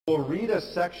We'll read a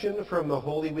section from the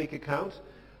Holy Week account.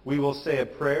 We will say a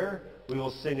prayer, we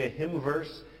will sing a hymn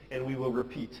verse, and we will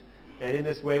repeat. And in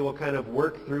this way, we'll kind of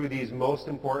work through these most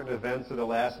important events of the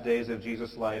last days of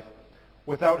Jesus' life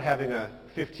without having a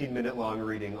 15-minute long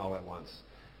reading all at once.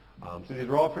 So these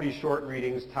are all pretty short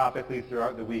readings topically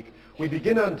throughout the week. We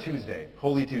begin on Tuesday,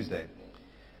 Holy Tuesday.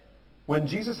 When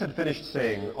Jesus had finished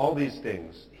saying all these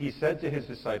things, he said to his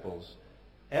disciples,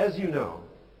 "As you know,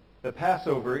 the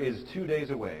Passover is 2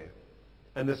 days away,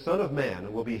 and the Son of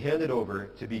Man will be handed over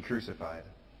to be crucified."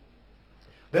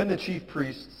 Then the chief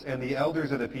priests and the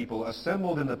elders of the people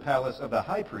assembled in the palace of the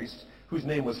high priest, whose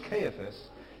name was Caiaphas,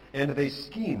 and they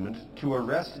schemed to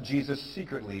arrest Jesus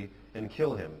secretly and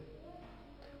kill him.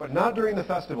 But not during the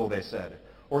festival, they said,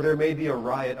 or there may be a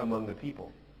riot among the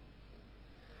people.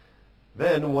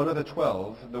 Then one of the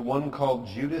 12, the one called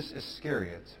Judas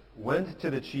Iscariot, went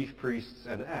to the chief priests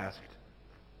and asked,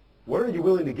 "What are you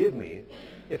willing to give me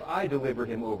if I deliver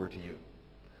him over to you?"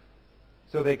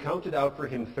 So they counted out for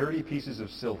him 30 pieces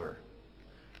of silver.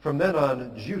 From then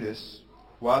on, Judas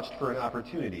watched for an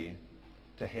opportunity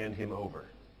to hand him over.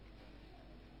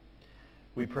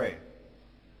 We pray.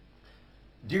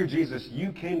 Dear Jesus,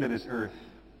 you came to this earth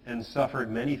and suffered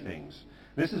many things.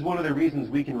 This is one of the reasons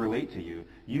we can relate to you.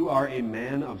 You are a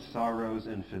man of sorrows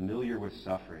and familiar with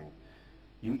suffering.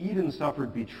 You even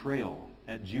suffered betrayal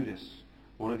at Judas,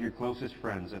 one of your closest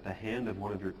friends, at the hand of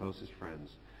one of your closest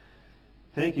friends.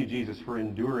 Thank you, Jesus, for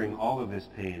enduring all of this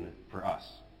pain for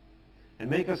us. And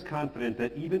make us confident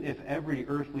that even if every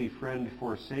earthly friend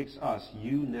forsakes us,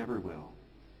 you never will.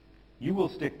 You will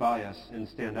stick by us and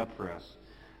stand up for us,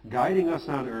 guiding us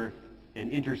on earth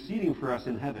and interceding for us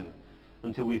in heaven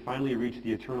until we finally reach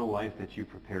the eternal life that you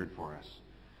prepared for us.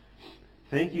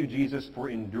 Thank you, Jesus, for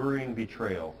enduring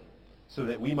betrayal so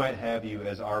that we might have you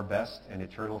as our best and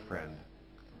eternal friend.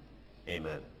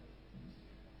 Amen.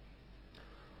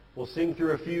 We'll sing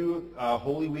through a few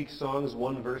Holy Week songs,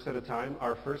 one verse at a time.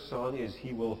 Our first song is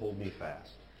 "He Will Hold Me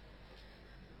Fast."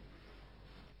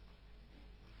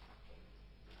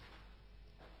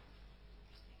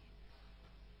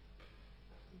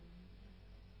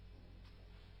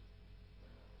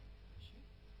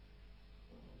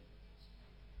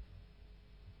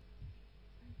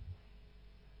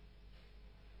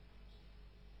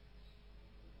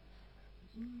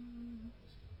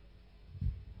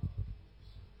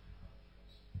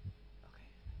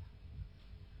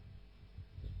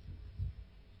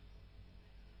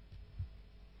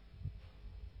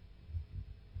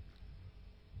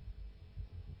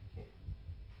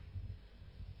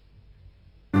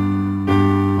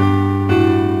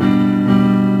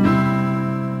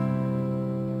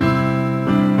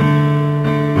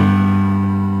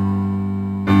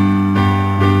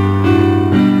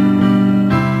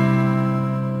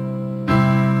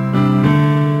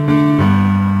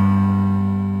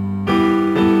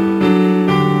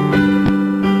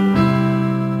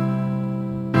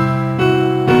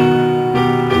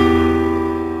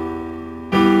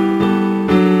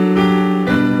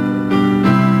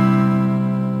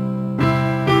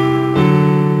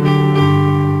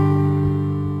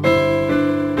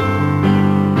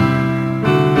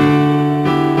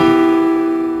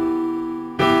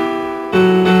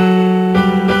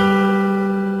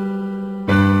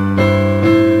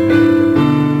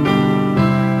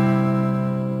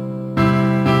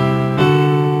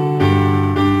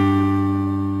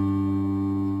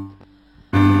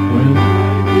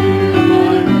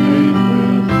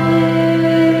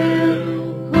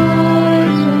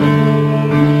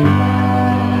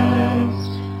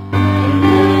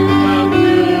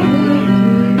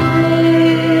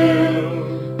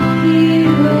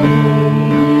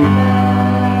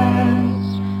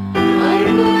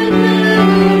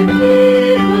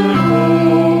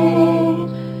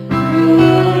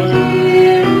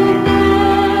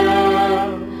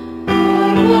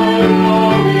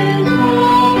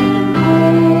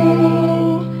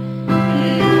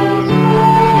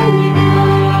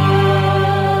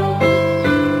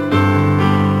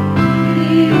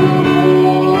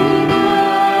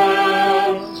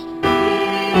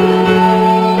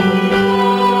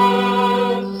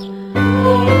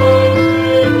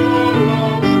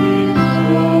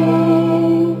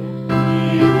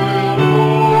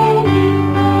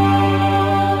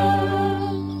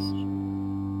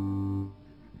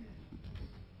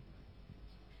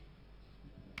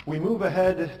 We move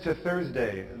ahead to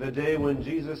Thursday, the day when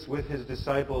Jesus with his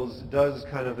disciples does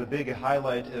kind of the big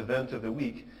highlight event of the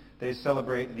week. They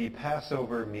celebrate the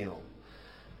Passover meal.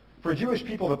 For Jewish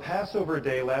people, the Passover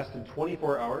day lasted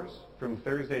 24 hours from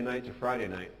Thursday night to Friday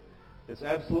night. It's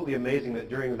absolutely amazing that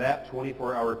during that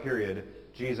 24-hour period,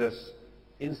 Jesus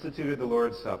instituted the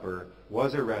Lord's Supper,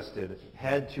 was arrested,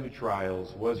 had 2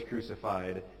 trials, was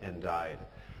crucified, and died.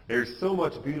 There's so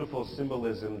much beautiful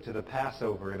symbolism to the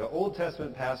Passover, the Old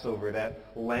Testament Passover, that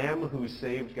lamb who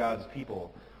saved God's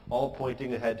people, all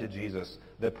pointing ahead to Jesus,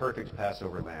 the perfect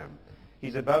Passover lamb.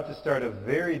 He's about to start a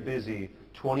very busy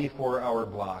 24-hour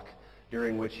block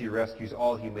during which he rescues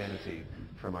all humanity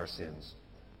from our sins.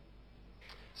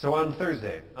 So on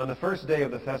Thursday, on the first day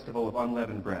of the festival of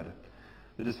unleavened bread,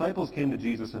 the disciples came to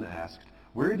Jesus and asked,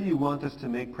 "Where do you want us to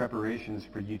make preparations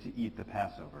for you to eat the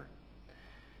Passover?"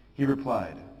 He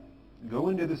replied, "Go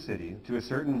into the city to a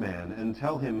certain man and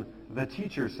tell him, 'The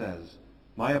teacher says,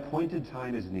 my appointed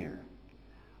time is near.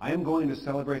 I am going to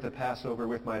celebrate the Passover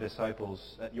with my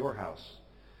disciples at your house.'"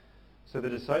 So the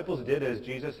disciples did as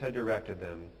Jesus had directed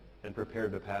them and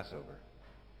prepared the Passover.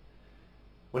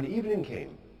 When evening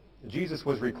came, Jesus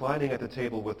was reclining at the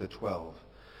table with the 12.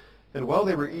 And while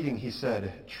they were eating, he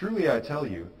said, "Truly I tell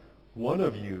you, one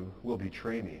of you will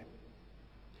betray me."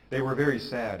 They were very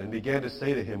sad and began to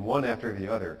say to him one after the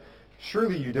other,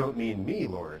 "Surely you don't mean me,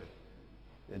 Lord."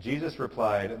 And Jesus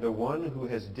replied, "The one who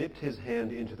has dipped his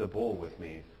hand into the bowl with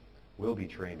me will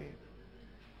betray me.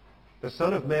 The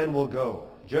Son of Man will go,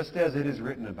 just as it is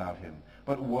written about him.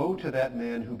 But woe to that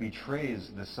man who betrays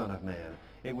the Son of Man.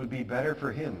 It would be better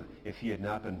for him if he had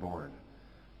not been born."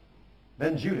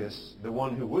 Then Judas, the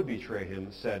one who would betray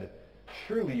him, said,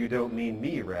 "Surely you don't mean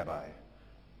me, Rabbi."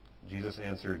 Jesus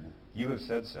answered, "You have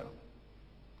said so."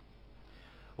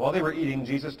 While they were eating,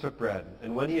 Jesus took bread,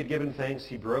 and when he had given thanks,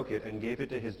 he broke it and gave it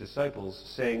to his disciples,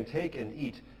 saying, "Take and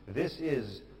eat. This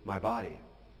is my body."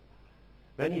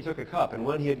 Then he took a cup, and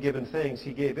when he had given thanks,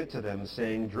 he gave it to them,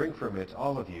 saying, "Drink from it,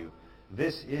 all of you.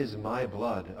 This is my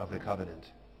blood of the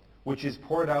covenant, which is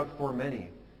poured out for many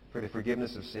for the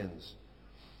forgiveness of sins.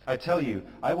 I tell you,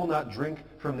 I will not drink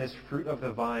from this fruit of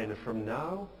the vine from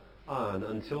now on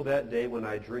until that day when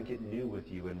I drink it new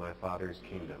with you in my Father's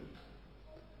kingdom."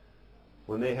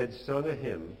 When they had sung a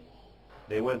hymn,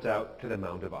 they went out to the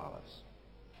Mount of Olives.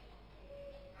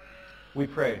 We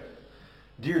pray,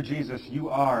 "Dear Jesus, you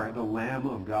are the Lamb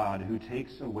of God who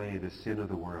takes away the sin of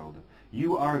the world.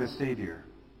 You are the Savior,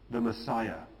 the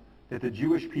Messiah, that the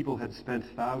Jewish people had spent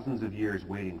thousands of years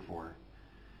waiting for.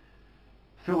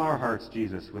 Fill our hearts,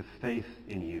 Jesus, with faith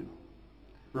in you.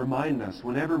 Remind us,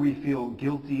 whenever we feel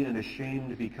guilty and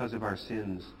ashamed because of our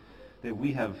sins, that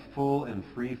we have full and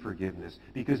free forgiveness,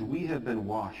 because we have been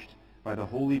washed by the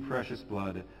holy, precious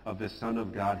blood of the Son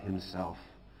of God himself.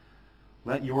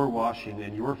 Let your washing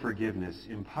and your forgiveness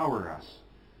empower us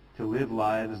to live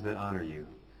lives that honor you.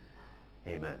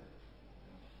 Amen."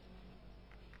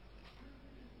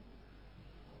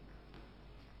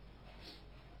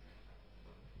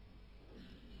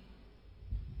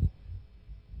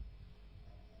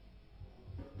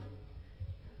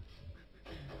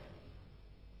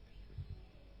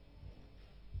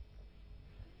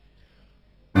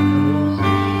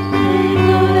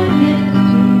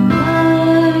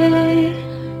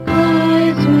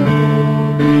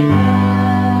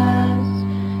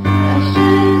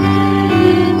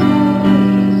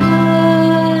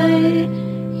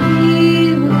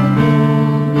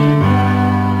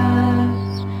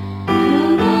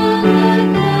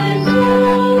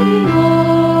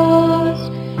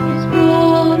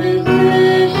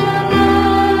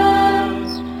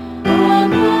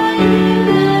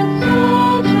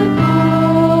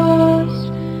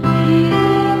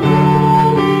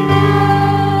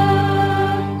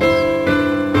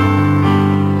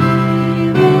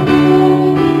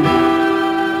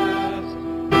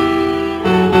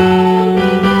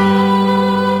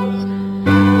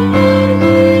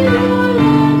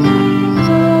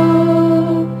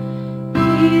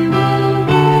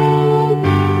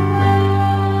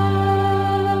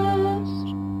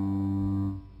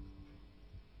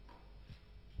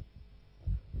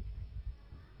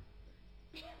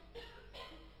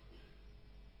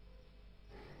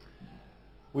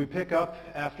 We pick up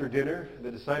after dinner. The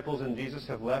disciples and Jesus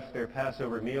have left their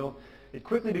Passover meal. It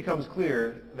quickly becomes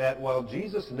clear that while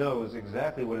Jesus knows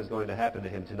exactly what is going to happen to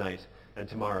him tonight and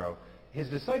tomorrow, his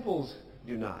disciples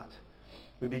do not.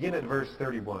 We begin at verse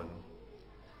 31.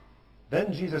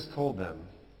 Then Jesus told them,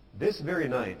 "This very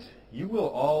night you will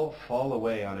all fall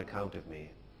away on account of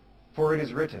me. For it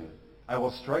is written, I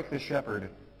will strike the shepherd,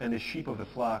 and the sheep of the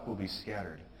flock will be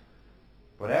scattered.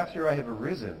 But after I have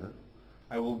arisen,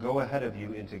 I will go ahead of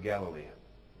you into Galilee."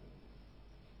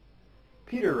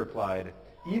 Peter replied,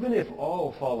 "Even if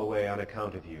all fall away on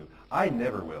account of you, I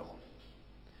never will."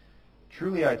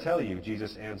 "Truly I tell you,"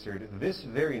 Jesus answered, "this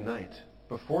very night,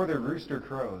 before the rooster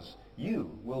crows,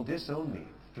 you will disown me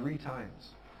 3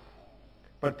 times."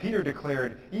 But Peter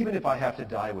declared, "Even if I have to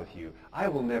die with you, I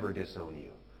will never disown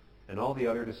you." And all the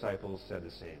other disciples said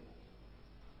the same.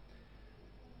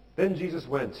 Then Jesus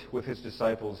went with his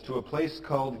disciples to a place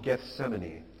called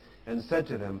Gethsemane and said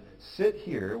to them, "Sit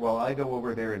here while I go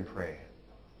over there and pray."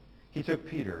 He took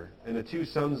Peter and the two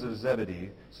sons of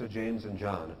Zebedee, so James and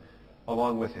John,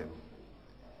 along with him.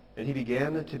 And he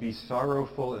began to be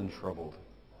sorrowful and troubled.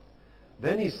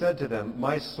 Then he said to them,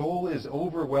 "My soul is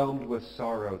overwhelmed with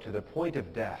sorrow to the point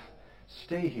of death.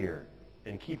 Stay here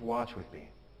and keep watch with me."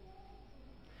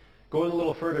 Going a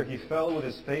little further, he fell with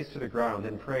his face to the ground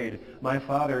and prayed, "My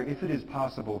Father, if it is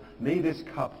possible, may this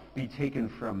cup be taken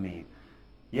from me.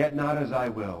 Yet not as I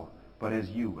will, but as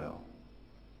you will."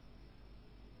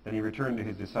 Then he returned to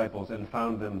his disciples and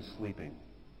found them sleeping.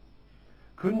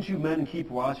 "Couldn't you men keep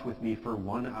watch with me for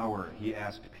 1 hour?" he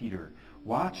asked Peter.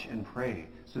 "Watch and pray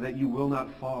so that you will not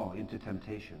fall into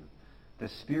temptation. The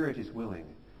spirit is willing,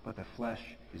 but the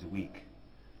flesh is weak."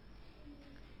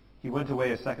 He went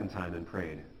away a second time and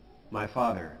prayed, "My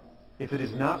Father, if it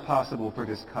is not possible for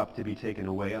this cup to be taken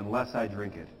away unless I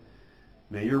drink it,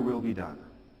 may your will be done."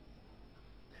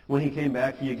 When he came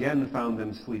back, he again found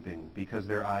them sleeping because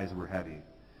their eyes were heavy.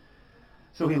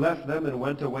 So he left them and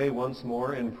went away once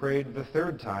more and prayed the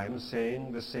third time,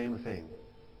 saying the same thing.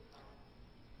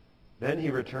 Then he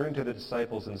returned to the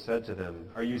disciples and said to them,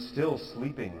 "Are you still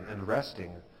sleeping and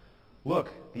resting? Look,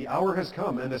 the hour has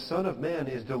come, and the Son of Man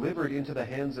is delivered into the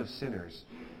hands of sinners.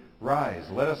 Rise,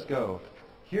 let us go.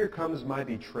 Here comes my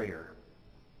betrayer."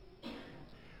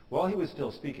 While he was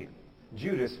still speaking,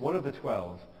 Judas, one of the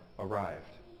 12, arrived.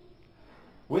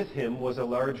 With him was a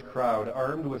large crowd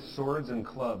armed with swords and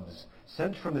clubs,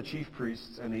 sent from the chief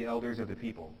priests and the elders of the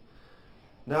people.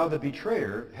 Now the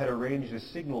betrayer had arranged a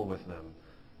signal with them.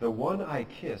 "The one I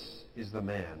kiss is the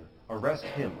man. Arrest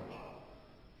him."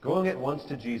 Going at once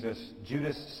to Jesus,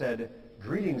 Judas said,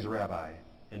 "Greetings, Rabbi,"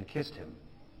 and kissed him.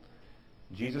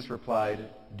 Jesus replied,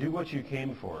 "Do what you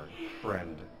came for,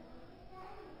 friend."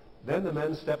 Then the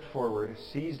men stepped forward,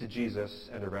 seized Jesus,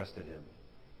 and arrested him.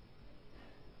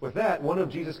 With that, one of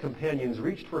Jesus' companions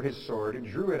reached for his sword,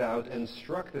 drew it out, and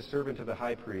struck the servant of the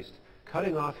high priest,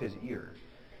 cutting off his ear.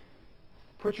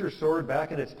 "Put your sword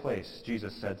back in its place,"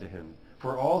 Jesus said to him,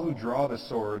 "for all who draw the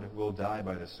sword will die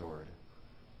by the sword.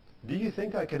 Do you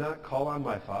think I cannot call on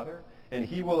my Father, and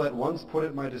he will at once put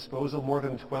at my disposal more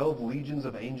than 12 legions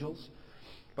of angels?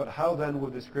 But how then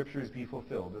would the scriptures be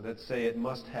fulfilled that say it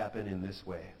must happen in this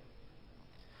way?"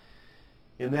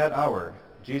 In that hour,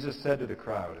 Jesus said to the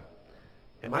crowd,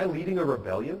 "Am I leading a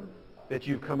rebellion, that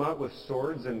you've come out with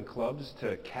swords and clubs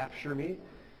to capture me?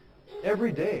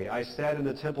 Every day I sat in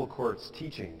the temple courts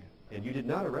teaching, and you did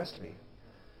not arrest me.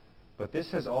 But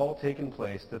this has all taken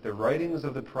place that the writings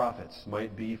of the prophets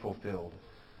might be fulfilled."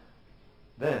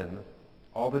 Then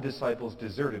all the disciples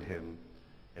deserted him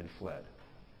and fled.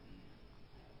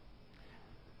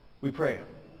 We pray.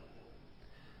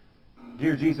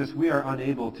 Dear Jesus, we are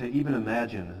unable to even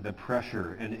imagine the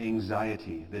pressure and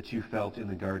anxiety that you felt in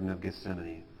the Garden of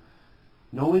Gethsemane,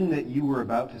 knowing that you were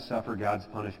about to suffer God's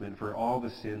punishment for all the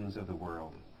sins of the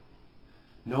world,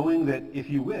 knowing that if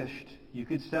you wished, you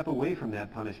could step away from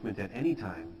that punishment at any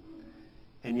time,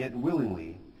 and yet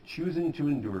willingly choosing to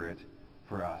endure it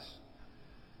for us.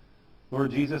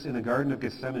 Lord Jesus, in the Garden of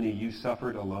Gethsemane, you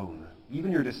suffered alone.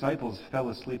 Even your disciples fell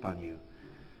asleep on you.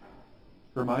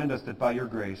 Remind us that by your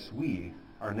grace, we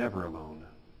are never alone.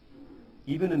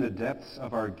 Even in the depths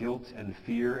of our guilt and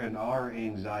fear and our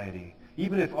anxiety,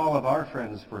 even if all of our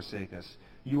friends forsake us,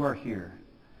 you are here.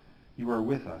 You are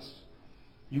with us.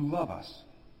 You love us.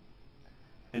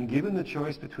 And given the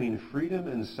choice between freedom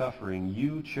and suffering,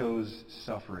 you chose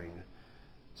suffering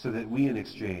so that we in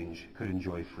exchange could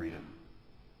enjoy freedom.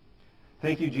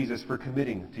 Thank you, Jesus, for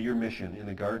committing to your mission in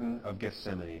the Garden of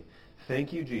Gethsemane.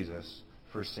 Thank you, Jesus,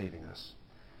 for saving us.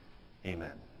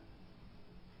 Amen.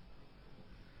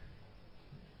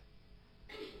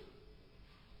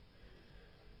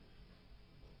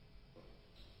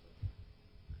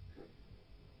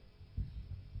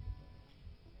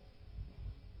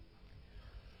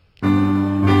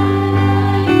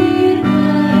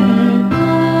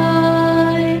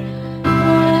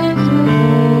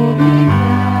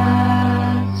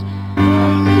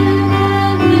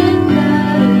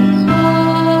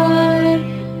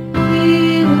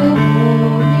 We will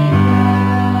hold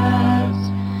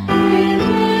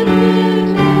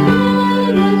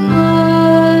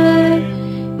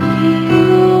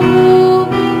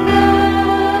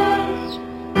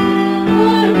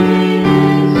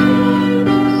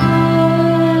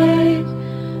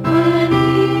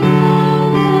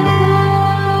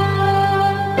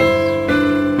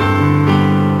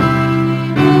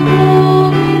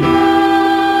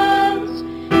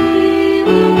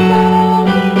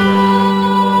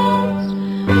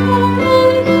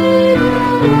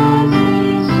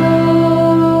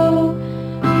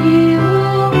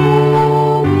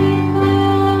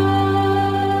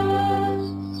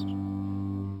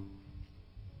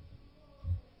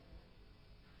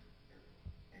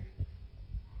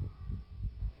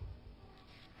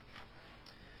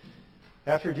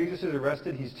After Jesus is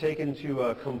arrested, he's taken to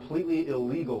a completely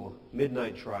illegal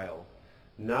midnight trial.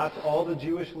 Not all the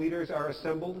Jewish leaders are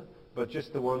assembled, but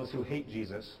just the ones who hate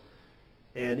Jesus.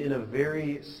 And in a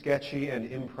very sketchy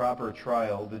and improper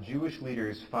trial, the Jewish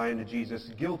leaders find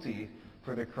Jesus guilty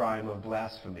for the crime of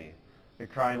blasphemy, the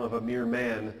crime of a mere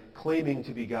man claiming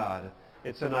to be God.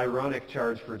 It's an ironic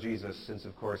charge for Jesus, since,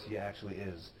 of course, he actually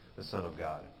is the Son of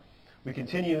God. We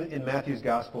continue in Matthew's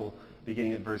Gospel,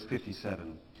 beginning at verse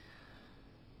 57.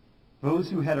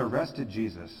 Those who had arrested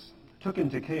Jesus took him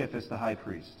to Caiaphas the high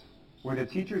priest, where the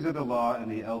teachers of the law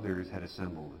and the elders had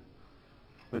assembled.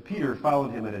 But Peter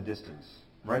followed him at a distance,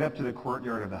 right up to the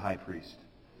courtyard of the high priest.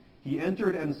 He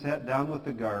entered and sat down with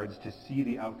the guards to see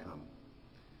the outcome.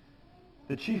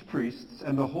 The chief priests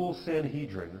and the whole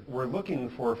Sanhedrin were looking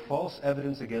for false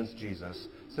evidence against Jesus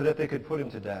so that they could put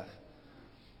him to death.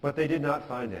 But they did not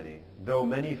find any, though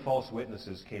many false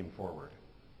witnesses came forward.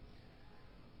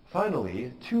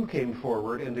 Finally, two came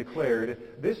forward and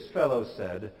declared, "This fellow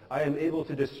said, 'I am able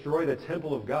to destroy the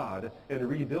temple of God and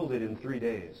rebuild it in 3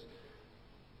 days.'"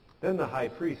 Then the high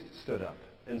priest stood up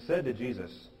and said to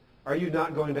Jesus, "Are you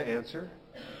not going to answer?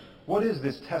 What is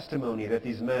this testimony that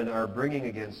these men are bringing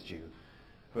against you?"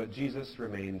 But Jesus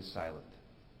remained silent.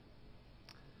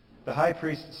 The high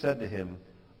priest said to him,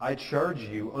 "I charge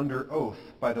you under oath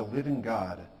by the living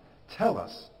God. Tell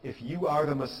us if you are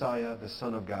the Messiah, the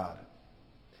Son of God."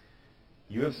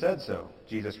 "You have said so,"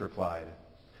 Jesus replied.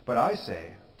 "But I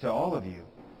say to all of you,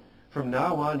 from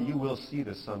now on you will see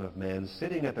the Son of Man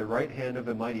sitting at the right hand of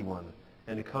the Mighty One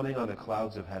and coming on the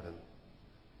clouds of heaven."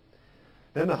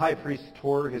 Then the high priest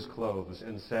tore his clothes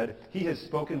and said, "He has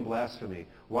spoken blasphemy.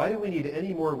 Why do we need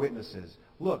any more witnesses?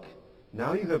 Look,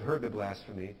 now you have heard the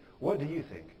blasphemy. What do you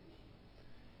think?"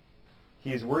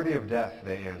 "He is worthy of death,"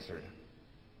 they answered.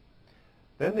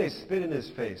 Then they spit in his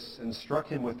face and struck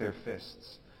him with their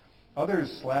fists.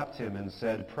 Others slapped him and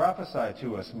said, "Prophesy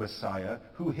to us, Messiah,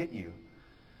 who hit you?"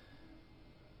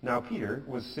 Now Peter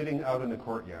was sitting out in the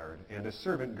courtyard, and a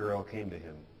servant girl came to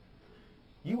him.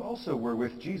 "You also were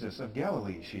with Jesus of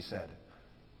Galilee," she said.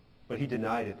 But he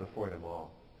denied it before them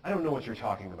all. "I don't know what you're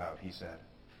talking about," he said.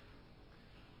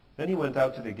 Then he went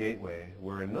out to the gateway,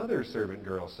 where another servant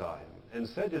girl saw him, and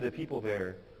said to the people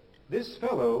there, "This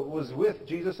fellow was with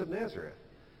Jesus of Nazareth."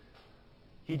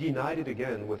 He denied it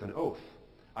again with an oath,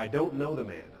 "I don't know the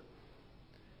man."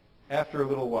 After a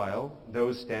little while,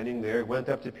 those standing there went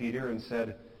up to Peter and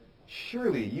said,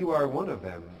 "Surely you are one of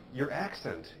them. Your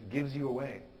accent gives you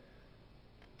away."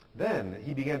 Then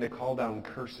he began to call down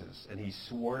curses, and he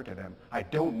swore to them, "I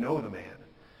don't know the man."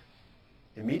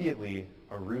 Immediately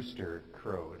a rooster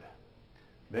crowed.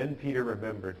 Then Peter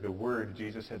remembered the word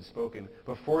Jesus had spoken,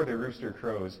 "Before the rooster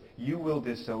crows, you will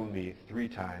disown me 3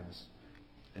 times."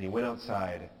 And he went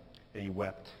outside, and he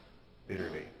wept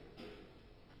bitterly.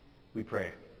 We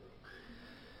pray.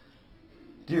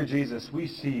 Dear Jesus, we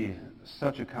see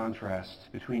such a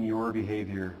contrast between your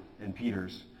behavior and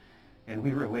Peter's, and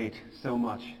we relate so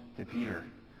much to Peter.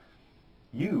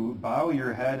 You bow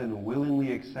your head and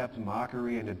willingly accept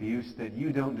mockery and abuse that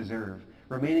you don't deserve,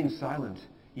 remaining silent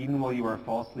even while you are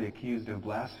falsely accused of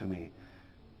blasphemy,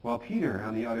 while Peter,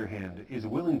 on the other hand, is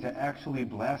willing to actually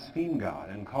blaspheme God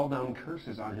and call down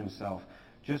curses on himself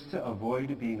just to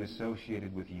avoid being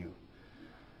associated with you.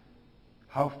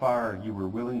 How far you were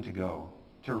willing to go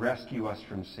to rescue us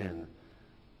from sin,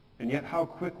 and yet how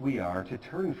quick we are to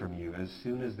turn from you as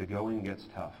soon as the going gets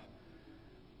tough.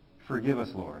 Forgive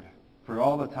us, Lord, for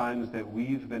all the times that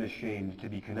we've been ashamed to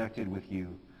be connected with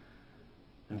you.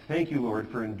 And thank you, Lord,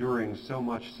 for enduring so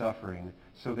much suffering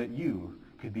so that you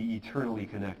could be eternally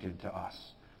connected to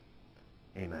us.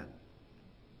 Amen.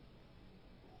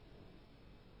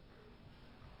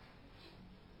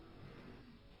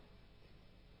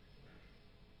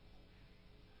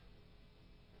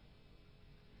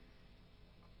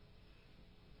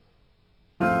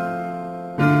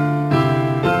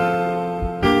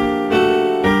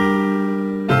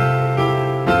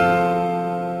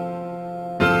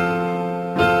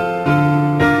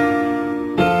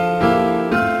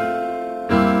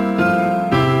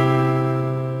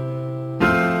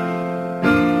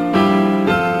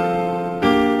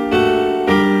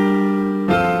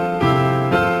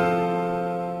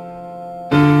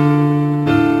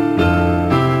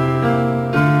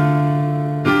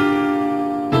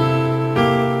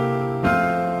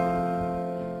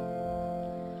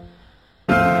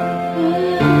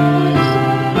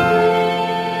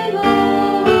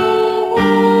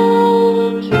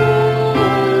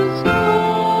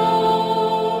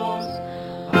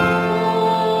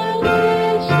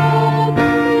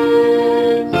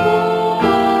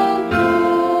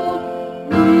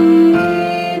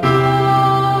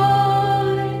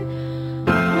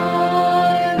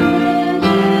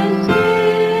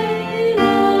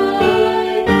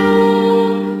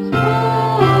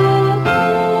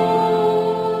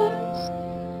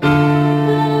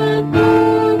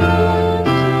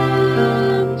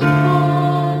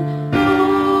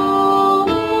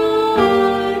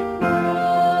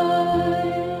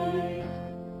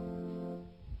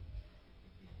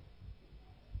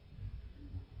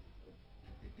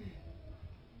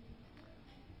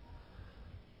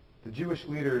 Jewish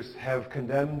leaders have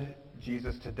condemned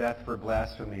Jesus to death for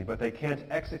blasphemy, but they can't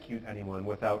execute anyone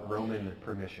without Roman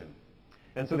permission.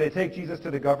 And so they take Jesus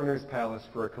to the governor's palace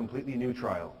for a completely new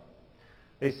trial.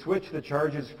 They switch the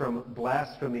charges from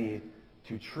blasphemy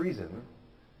to treason,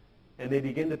 and they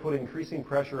begin to put increasing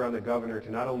pressure on the governor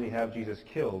to not only have Jesus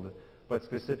killed, but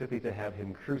specifically to have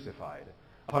him crucified,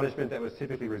 a punishment that was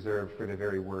typically reserved for the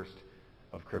very worst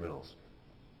of criminals.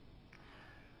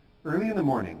 Early in the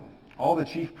morning, all the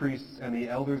chief priests and the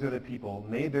elders of the people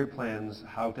made their plans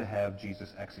how to have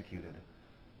Jesus executed.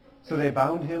 So they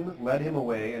bound him, led him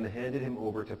away, and handed him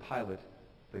over to Pilate,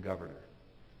 the governor.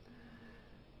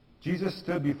 Jesus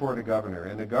stood before the governor,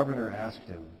 and the governor asked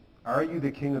him, "Are you the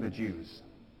king of the Jews?"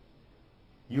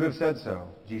 "You have said so,"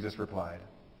 Jesus replied.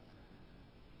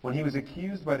 When he was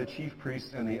accused by the chief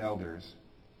priests and the elders,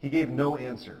 he gave no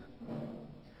answer.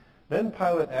 Then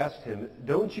Pilate asked him,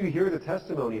 "Don't you hear the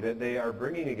testimony that they are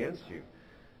bringing against you?"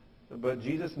 But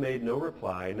Jesus made no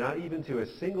reply, not even to a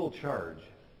single charge,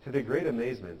 to the great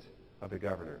amazement of the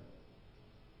governor.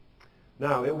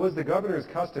 Now, it was the governor's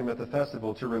custom at the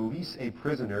festival to release a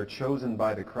prisoner chosen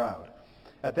by the crowd.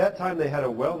 At that time, they had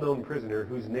a well-known prisoner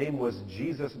whose name was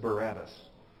Jesus Barabbas.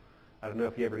 I don't know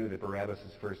if you ever knew that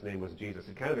Barabbas' first name was Jesus.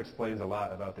 It kind of explains a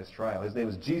lot about this trial. His name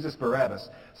is Jesus Barabbas.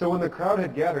 So when the crowd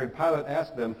had gathered, Pilate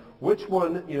asked them, which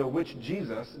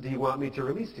Jesus do you want me to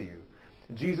release to you?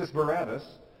 Jesus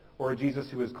Barabbas or Jesus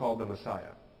who is called the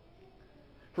Messiah?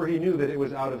 For he knew that it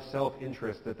was out of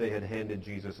self-interest that they had handed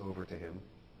Jesus over to him.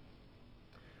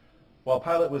 While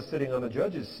Pilate was sitting on the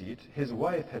judge's seat, his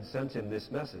wife had sent him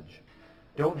this message: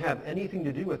 "Don't have anything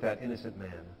to do with that innocent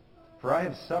man, for I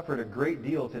have suffered a great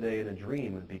deal today in a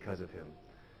dream because of him."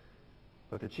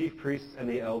 But the chief priests and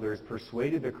the elders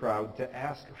persuaded the crowd to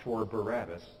ask for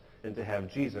Barabbas and to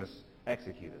have Jesus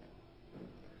executed.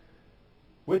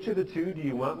 "Which of the two do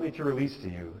you want me to release to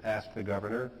you?" asked the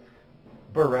governor.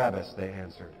 "Barabbas," they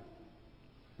answered.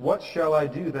 "What shall I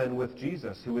do then with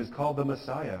Jesus, who is called the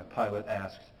Messiah?" Pilate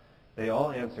asked. They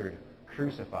all answered,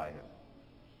 "Crucify him."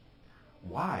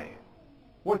 "Why?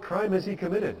 What crime has he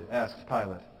committed?" asked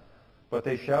Pilate. But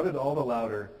they shouted all the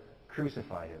louder,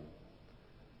 "Crucify him."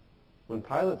 When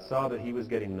Pilate saw that he was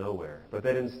getting nowhere, but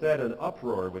that instead an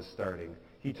uproar was starting,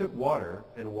 he took water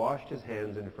and washed his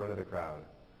hands in front of the crowd.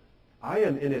 "I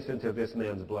am innocent of this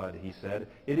man's blood," he said.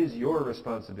 "It is your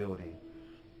responsibility."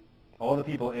 All the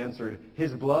people answered,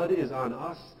 "His blood is on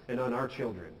us and on our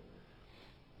children."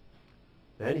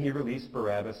 Then he released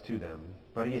Barabbas to them,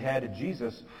 but he had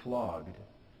Jesus flogged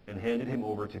and handed him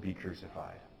over to be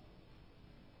crucified.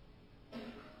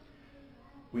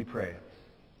 We pray.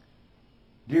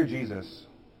 Dear Jesus,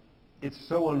 it's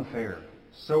so unfair,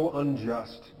 so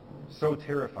unjust, so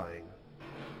terrifying.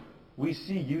 We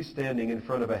see you standing in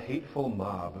front of a hateful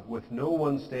mob with no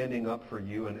one standing up for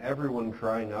you and everyone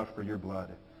crying out for your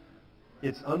blood.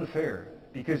 It's unfair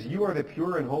because you are the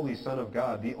pure and holy Son of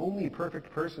God, the only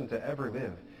perfect person to ever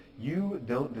live. You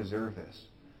don't deserve this.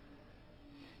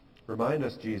 Remind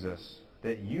us, Jesus,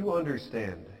 that you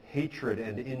understand hatred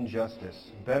and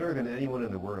injustice better than anyone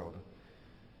in the world.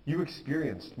 You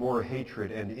experienced more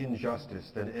hatred and injustice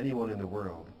than anyone in the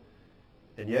world,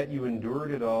 and yet you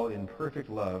endured it all in perfect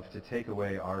love to take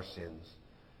away our sins.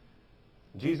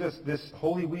 Jesus, this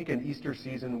Holy Week and Easter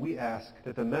season, we ask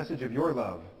that the message of your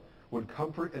love would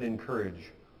comfort and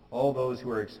encourage all those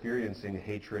who are experiencing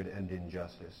hatred and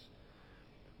injustice.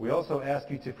 We also ask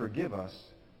you to forgive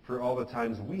us for all the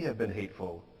times we have been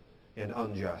hateful and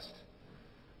unjust.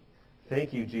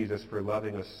 Thank you, Jesus, for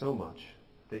loving us so much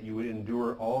that you would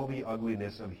endure all the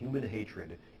ugliness of human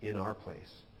hatred in our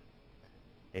place.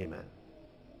 Amen.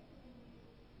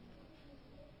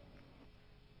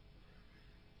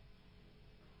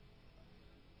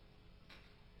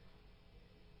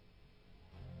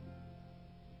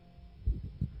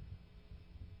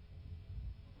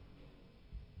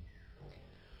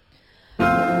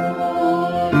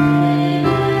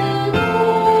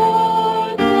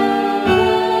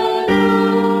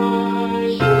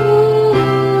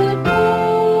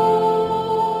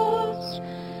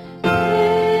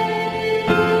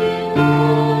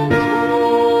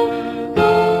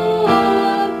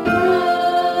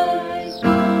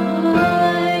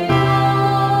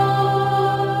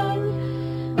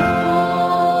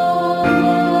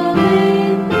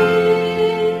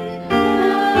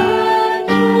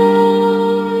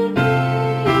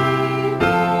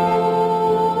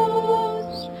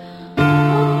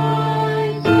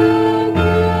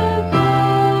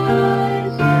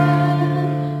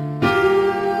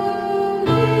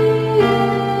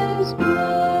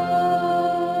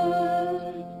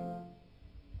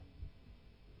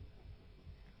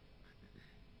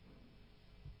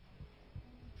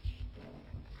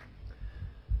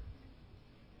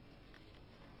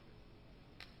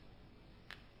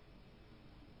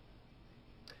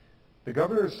 The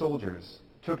governor's soldiers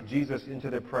took Jesus into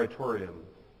the praetorium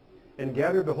and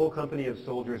gathered the whole company of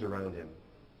soldiers around him.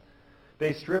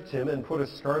 They stripped him and put a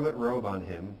scarlet robe on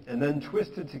him, and then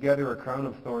twisted together a crown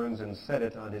of thorns and set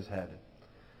it on his head.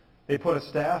 They put a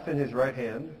staff in his right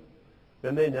hand.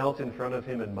 Then they knelt in front of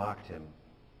him and mocked him.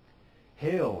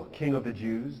 "Hail, King of the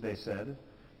Jews," they said.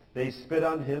 They spit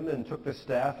on him and took the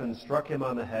staff and struck him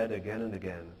on the head again and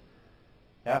again.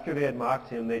 After they had mocked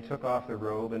him, they took off the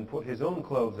robe and put his own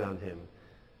clothes on him.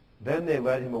 Then they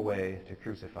led him away to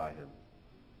crucify him.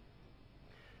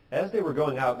 As they were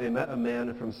going out, they met a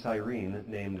man from Cyrene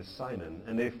named Simon,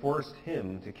 and they forced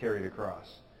him to carry the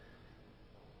cross.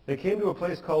 They came to a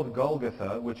place called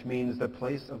Golgotha, which means the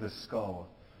place of the skull.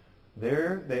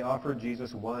 There they offered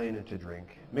Jesus wine to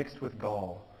drink, mixed with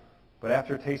gall, but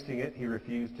after tasting it, he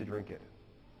refused to drink it.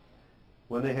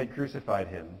 When they had crucified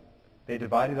him, they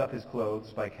divided up his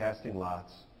clothes by casting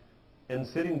lots, and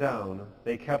sitting down,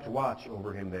 they kept watch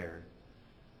over him there.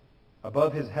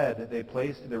 Above his head they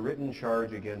placed the written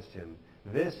charge against him: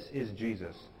 "This is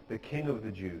Jesus, the King of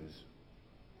the Jews."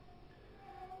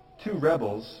 2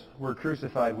 rebels were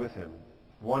crucified with him,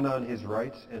 one on his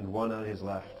right and one on his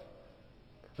left.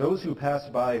 Those who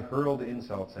passed by hurled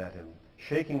insults at him,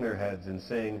 shaking their heads and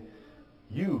saying,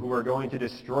 "You who are going to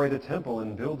destroy the temple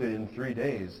and build it in 3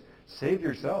 days, save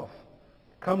yourself.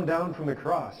 Come down from the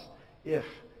cross if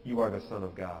you are the Son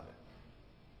of God."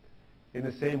 In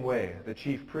the same way, the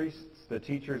chief priests, the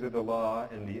teachers of the law,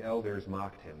 and the elders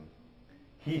mocked him.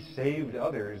 "He saved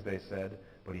others," they said,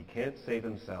 "but he can't save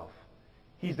himself.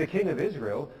 He's the King of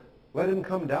Israel. Let him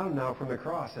come down now from the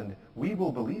cross, and we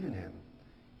will believe in him.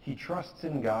 He trusts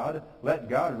in God. Let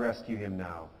God rescue him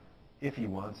now, if he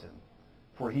wants him.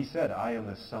 For he said, 'I am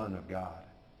the Son of God.'"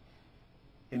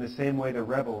 In the same way, the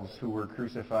rebels who were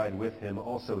crucified with him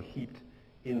also heaped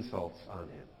insults on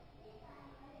him.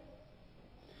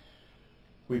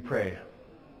 We pray.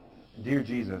 Dear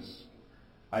Jesus,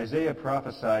 Isaiah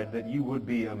prophesied that you would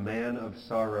be a man of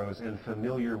sorrows and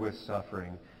familiar with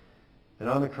suffering. And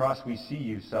on the cross we see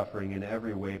you suffering in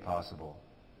every way possible.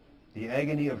 The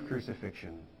agony of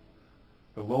crucifixion,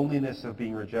 the loneliness of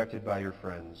being rejected by your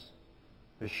friends,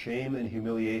 the shame and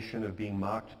humiliation of being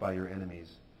mocked by your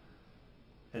enemies.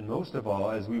 And most of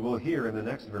all, as we will hear in the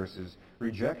next verses,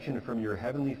 rejection from your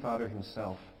heavenly Father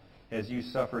himself as you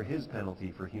suffer his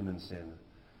penalty for human sin.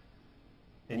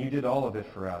 And you did all of it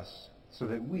for us so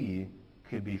that we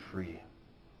could be free.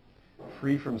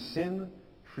 Free from sin,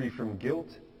 free from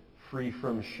guilt, free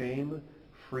from shame,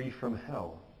 free from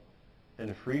hell,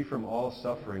 and free from all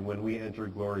suffering when we enter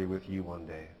glory with you one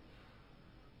day.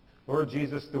 Lord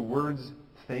Jesus, the words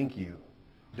 "thank you"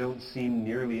 don't seem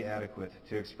nearly adequate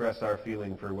to express our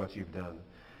feeling for what you've done.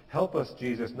 Help us,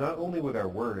 Jesus, not only with our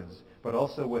words, but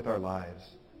also with our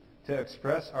lives, to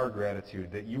express our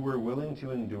gratitude that you were willing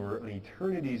to endure an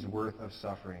eternity's worth of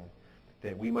suffering,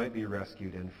 that we might be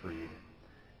rescued and freed.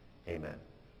 Amen.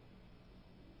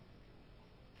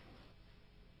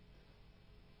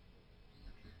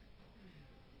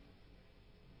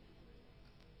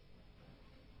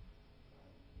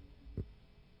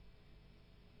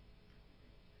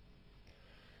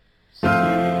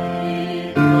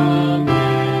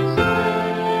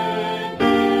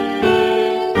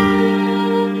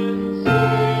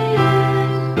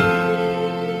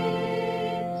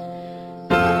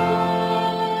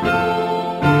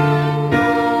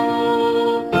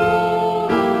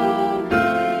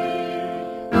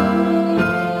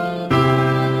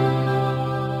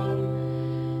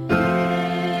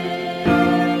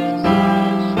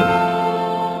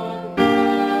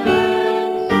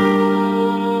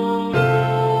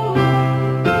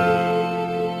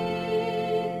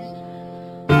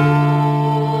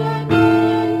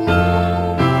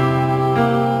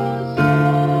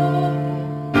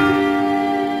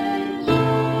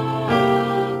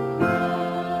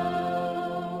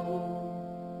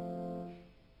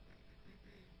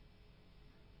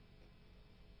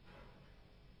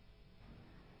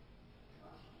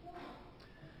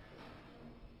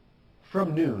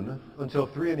 From noon until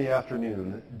 3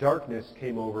 p.m, darkness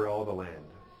came over all the land.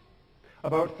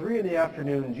 About 3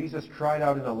 p.m, Jesus cried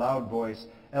out in a loud voice,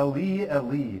 "Eli,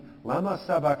 Eli, lama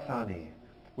sabachthani,"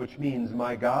 which means,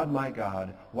 my God,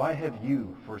 why have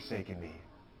you forsaken me?"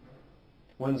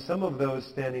 When some of those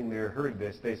standing there heard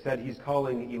this, they said, "He's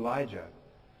calling Elijah."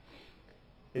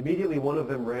 Immediately one of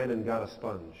them ran and got a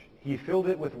sponge. He filled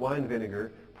it with wine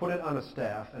vinegar, put it on a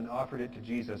staff, and offered it to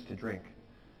Jesus to drink.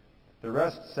 The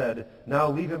rest said, "Now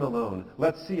leave him alone.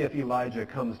 Let's see if Elijah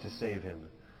comes to save him."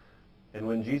 And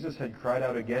when Jesus had cried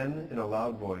out again in a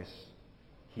loud voice,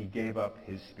 he gave up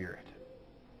his spirit.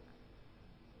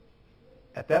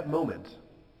 At that moment,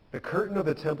 The curtain of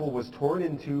the temple was torn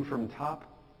in two from top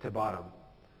to bottom.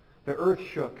 The earth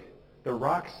shook, the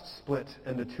rocks split,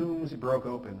 and the tombs broke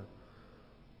open.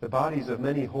 The bodies of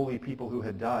many holy people who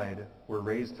had died were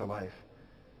raised to life.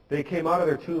 They came out of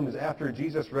their tombs after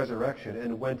Jesus' resurrection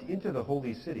and went into the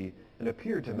holy city and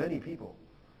appeared to many people.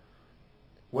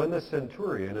 When the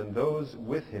centurion and those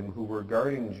with him who were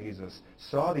guarding Jesus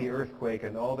saw the earthquake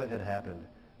and all that had happened,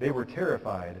 they were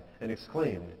terrified and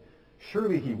exclaimed,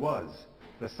 "Surely he was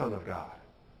the Son of God."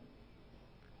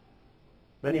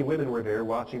 Many women were there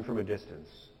watching from a distance.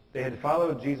 They had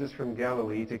followed Jesus from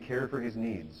Galilee to care for his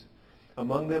needs.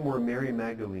 Among them were Mary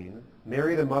Magdalene,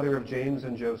 Mary the mother of James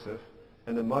and Joseph,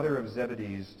 and the mother of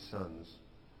Zebedee's sons.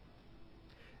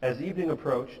 As evening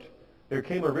approached, there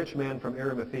came a rich man from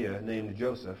Arimathea named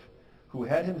Joseph, who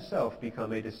had himself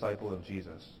become a disciple of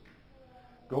Jesus.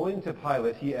 Going to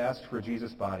Pilate, he asked for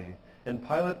Jesus' body, and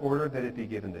Pilate ordered that it be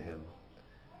given to him.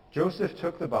 Joseph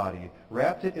took the body,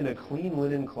 wrapped it in a clean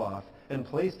linen cloth, and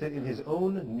placed it in his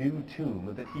own new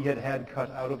tomb that he had had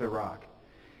cut out of the rock.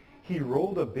 He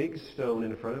rolled a big stone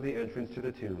in front of the entrance to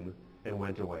the tomb and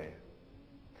went away.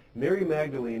 Mary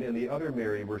Magdalene and the other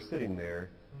Mary were sitting there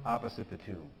opposite the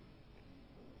tomb.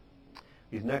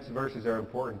 These next verses are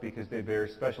important because they bear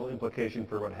special implication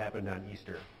for what happened on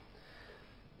Easter.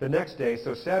 The next day,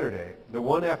 so Saturday, the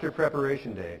one after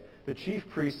Preparation Day, the chief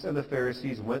priests and the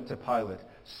Pharisees went to Pilate.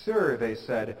 "Sir," they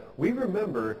said, "we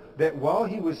remember that while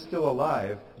he was still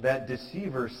alive, that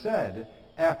deceiver said,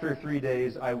 'After 3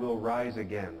 days I will rise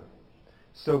again.'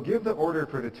 So give the order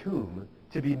for the tomb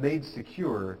to be made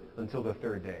secure until the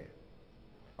 3rd day.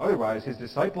 Otherwise his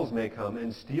disciples may come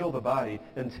and steal the body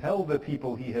and tell the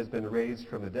people he has been raised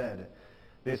from the dead.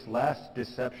 This last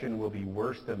deception will be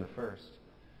worse than the first."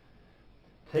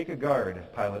 "Take a guard,"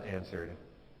 Pilate answered.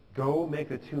 "Go make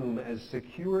the tomb as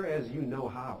secure as you know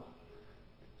how."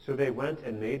 So they went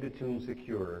and made the tomb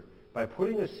secure by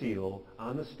putting a seal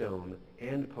on the stone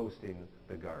and posting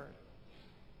the guard.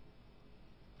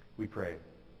 We pray.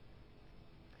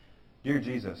 Dear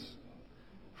Jesus,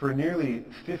 for nearly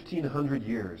 1,500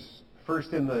 years,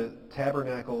 first in the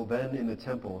tabernacle, then in the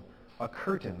temple, a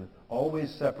curtain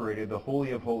always separated the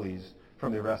Holy of Holies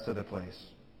from the rest of the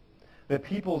place. The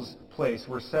people's place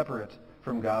were separate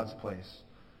from God's place.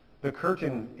 The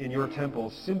curtain in your temple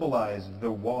symbolized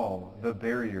the wall, the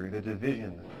barrier, the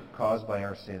division caused by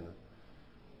our sin.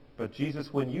 But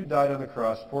Jesus, when you died on the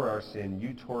cross for our sin,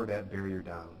 you tore that barrier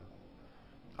down.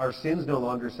 Our sins no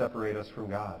longer separate us from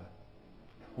God.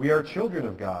 We are children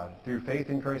of God through faith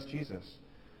in Christ Jesus.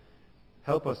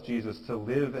 Help us, Jesus, to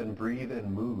live and breathe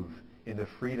and move in the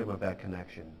freedom of that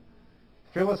connection.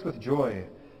 Fill us with joy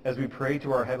as we pray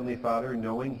to our Heavenly Father,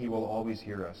 knowing he will always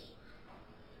hear us.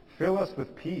 Fill us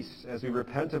with peace as we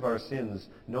repent of our sins,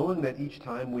 knowing that each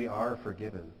time we are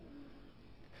forgiven.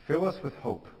 Fill us with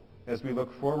hope as we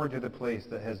look forward to the place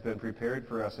that has been prepared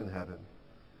for us in heaven.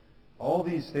 All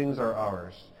these things are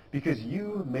ours because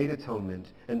you made atonement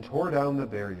and tore down the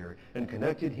barrier and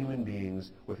connected human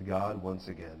beings with God once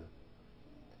again.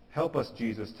 Help us,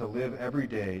 Jesus, to live every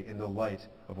day in the light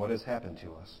of what has happened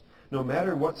to us. No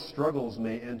matter what struggles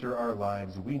may enter our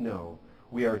lives, we know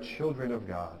we are children of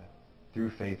God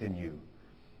through faith in you.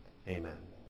 Amen.